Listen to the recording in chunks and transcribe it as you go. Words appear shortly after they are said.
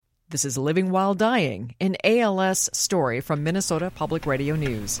This is Living While Dying, an ALS story from Minnesota Public Radio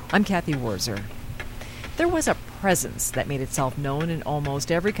News. I'm Kathy Wurzer. There was a presence that made itself known in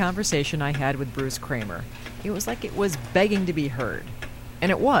almost every conversation I had with Bruce Kramer. It was like it was begging to be heard.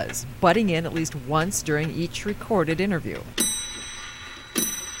 And it was, butting in at least once during each recorded interview.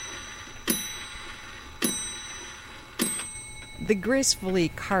 The gracefully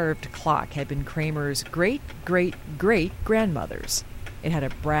carved clock had been Kramer's great-great-great-grandmother's. It had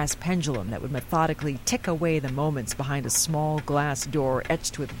a brass pendulum that would methodically tick away the moments behind a small glass door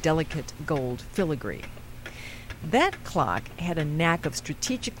etched with delicate gold filigree. That clock had a knack of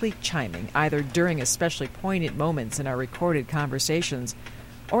strategically chiming, either during especially poignant moments in our recorded conversations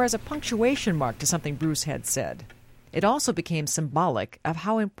or as a punctuation mark to something Bruce had said. It also became symbolic of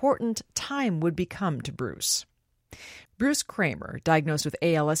how important time would become to Bruce. Bruce Kramer, diagnosed with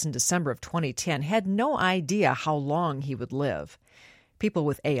ALS in December of 2010, had no idea how long he would live. People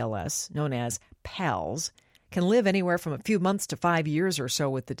with ALS, known as PALS, can live anywhere from a few months to 5 years or so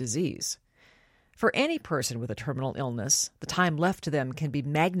with the disease. For any person with a terminal illness, the time left to them can be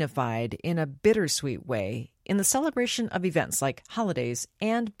magnified in a bittersweet way in the celebration of events like holidays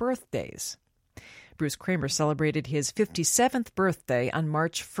and birthdays. Bruce Kramer celebrated his 57th birthday on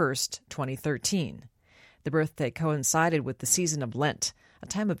March 1st, 2013. The birthday coincided with the season of Lent, a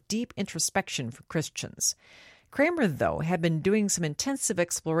time of deep introspection for Christians. Kramer, though, had been doing some intensive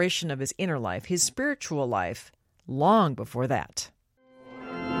exploration of his inner life, his spiritual life, long before that.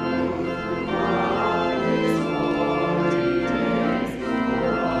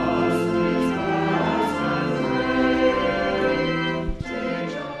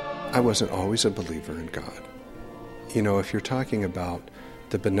 I wasn't always a believer in God. You know, if you're talking about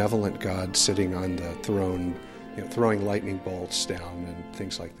the benevolent God sitting on the throne, throwing lightning bolts down and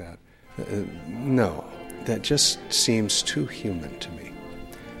things like that, no. That just seems too human to me.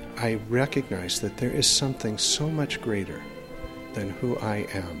 I recognize that there is something so much greater than who I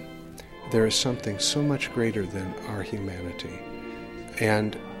am. There is something so much greater than our humanity.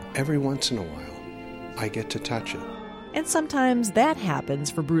 And every once in a while, I get to touch it. And sometimes that happens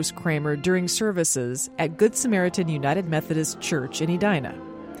for Bruce Kramer during services at Good Samaritan United Methodist Church in Edina.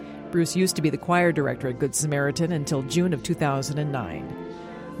 Bruce used to be the choir director at Good Samaritan until June of 2009.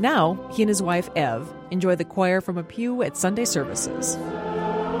 Now, he and his wife, Ev, enjoy the choir from a pew at Sunday services.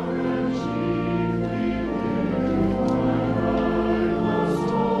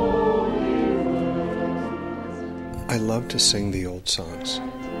 I love to sing the old songs.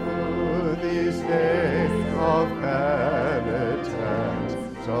 These days of penitence,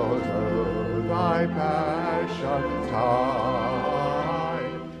 so through thy passion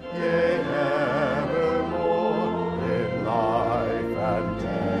tide, yea, evermore in life and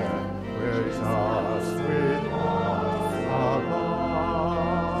death, with us abide.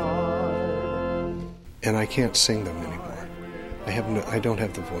 And I can't sing them anymore. I don't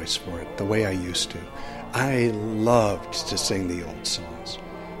have the voice for it the way I used to. I loved to sing the old songs.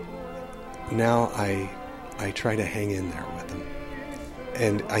 Now I try to hang in there with them.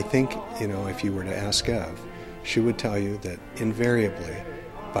 And I think, if you were to ask Ev, she would tell you that invariably,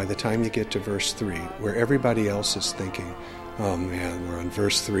 by the time you get to verse 3, where everybody else is thinking, oh man, we're on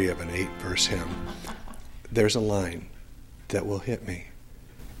verse 3 of an 8-verse hymn, there's a line that will hit me,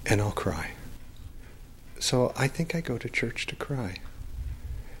 and I'll cry. So I think I go to church to cry.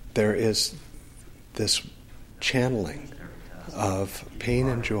 There is this channeling of pain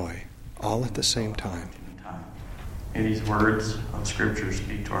and joy all at the same time. May these words of Scripture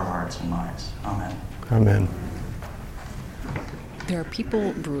speak to our hearts and minds. Amen. Amen. There are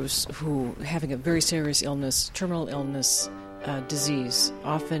people, Bruce, who having a very serious illness, terminal illness, disease,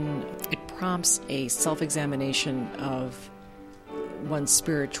 often it prompts a self-examination of one's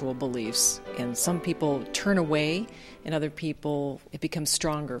spiritual beliefs. And some people turn away, and other people, it becomes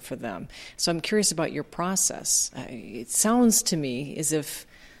stronger for them. So I'm curious about your process. It sounds to me as if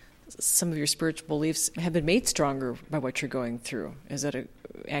some of your spiritual beliefs have been made stronger by what you're going through. Is that an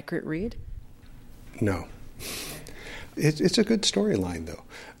accurate read? No. It's a good storyline, though.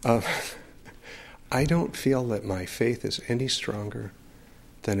 I don't feel that my faith is any stronger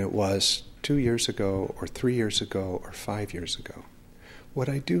than it was 2 years ago or 3 years ago or 5 years ago. What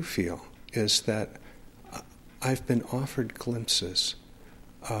I do feel is that I've been offered glimpses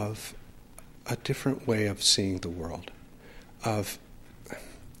of a different way of seeing the world,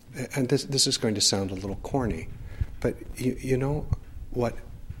 and this is going to sound a little corny, but you know what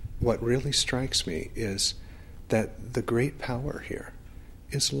really strikes me is that the great power here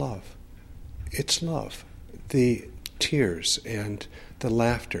is love. It's love. The tears and the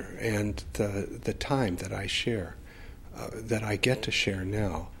laughter and the time that I share, that I get to share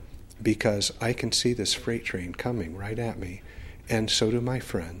now, because I can see this freight train coming right at me, and so do my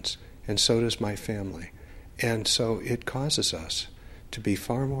friends, and so does my family. And so it causes us to be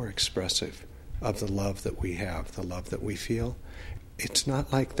far more expressive of the love that we have, the love that we feel. It's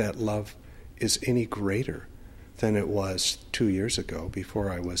not like that love is any greater than it was 2 years ago before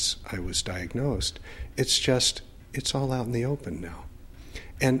I was diagnosed. It's just, it's all out in the open now.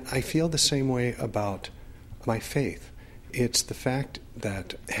 And I feel the same way about my faith. It's the fact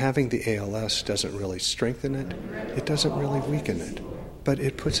that having the ALS doesn't really strengthen it, it doesn't really weaken it, but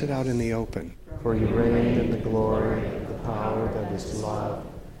it puts it out in the open. For you reign in the glory, the power that is love,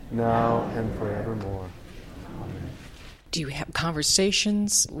 now and forevermore. Amen. Do you have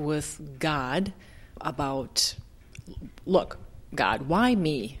conversations with God about, look, God, why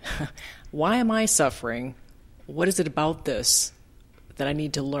me? Why am I suffering? What is it about this that I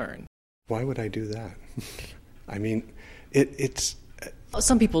need to learn? Why would I do that? I mean, it's...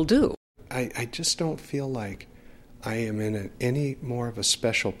 Some people do. I just don't feel like I am in any more of a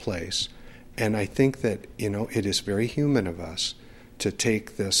special place. And I think that, it is very human of us to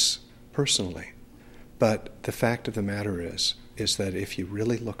take this personally. But the fact of the matter is that if you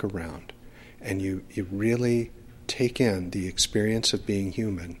really look around and you really take in the experience of being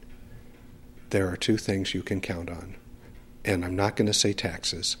human, there are two things you can count on. And I'm not going to say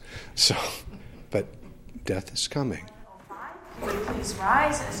taxes, but death is coming. Would please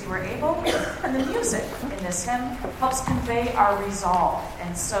rise as you are able, and the music in this hymn helps convey our resolve,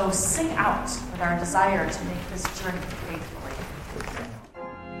 and so sing out with our desire to make this journey faithfully.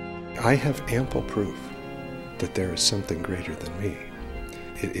 I have ample proof that there is something greater than me.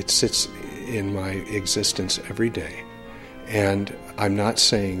 It sits in my existence every day, and I'm not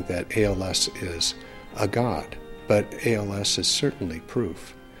saying that ALS is a god, but ALS is certainly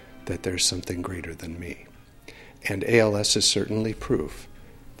proof that there's something greater than me. And ALS is certainly proof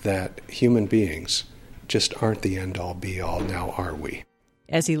that human beings just aren't the end-all, be-all, now are we?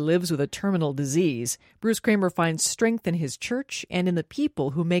 As he lives with a terminal disease, Bruce Kramer finds strength in his church and in the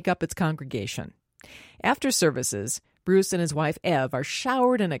people who make up its congregation. After services, Bruce and his wife, Ev, are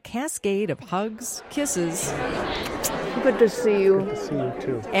showered in a cascade of hugs, kisses, good to see you. Good to see you,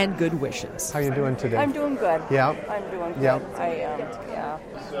 too. and good wishes. How you doing today? I'm doing good. Yeah? I'm doing good. Yeah. I am, yeah.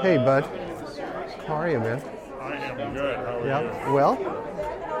 Hey, bud. How are you, man? I am good. How are Yeah. Well,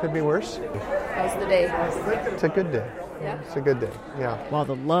 could be worse. How's the day? It's a good day. Yeah. It's a good day. Yeah. While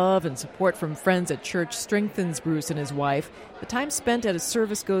the love and support from friends at church strengthens Bruce and his wife, the time spent at a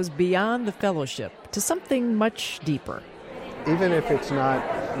service goes beyond the fellowship to something much deeper. Even if it's not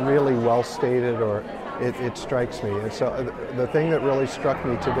really well stated, or it strikes me. And so the thing that really struck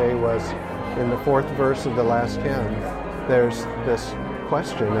me today was in the 4th verse of the last hymn, there's this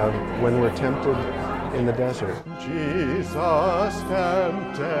question of when we're tempted in the desert. Jesus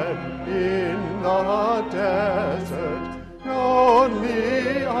tempted in the desert,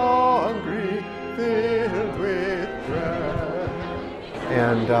 lonely, hungry, filled with dread.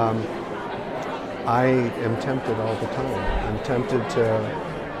 And I am tempted all the time. I'm tempted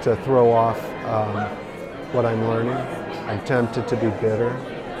to throw off what I'm learning. I'm tempted to be bitter.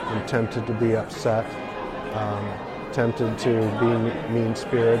 I'm tempted to be upset. Tempted to be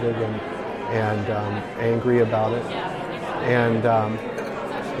mean-spirited and angry about it. And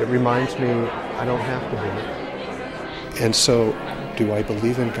it reminds me I don't have to be. And so, do I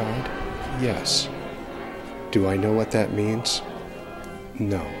believe in God? Yes. Do I know what that means?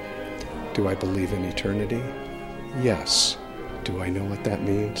 No. Do I believe in eternity? Yes. Do I know what that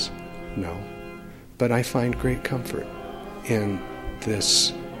means? No. But I find great comfort in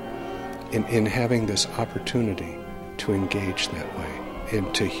this, in having this opportunity to engage that way,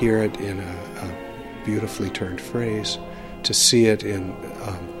 and to hear it in a beautifully turned phrase, to see it in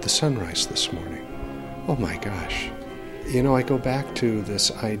the sunrise this morning. Oh my gosh. I go back to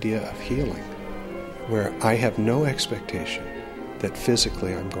this idea of healing, where I have no expectation that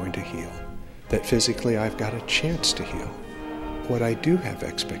physically I'm going to heal, that physically I've got a chance to heal. What I do have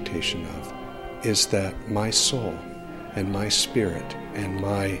expectation of is that my soul and my spirit and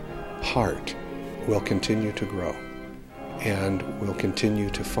my heart will continue to grow and will continue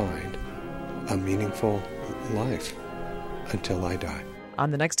to find a meaningful life until I die.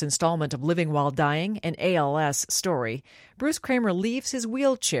 On the next installment of Living While Dying, an ALS story, Bruce Kramer leaves his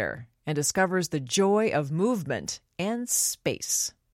wheelchair and discovers the joy of movement and space.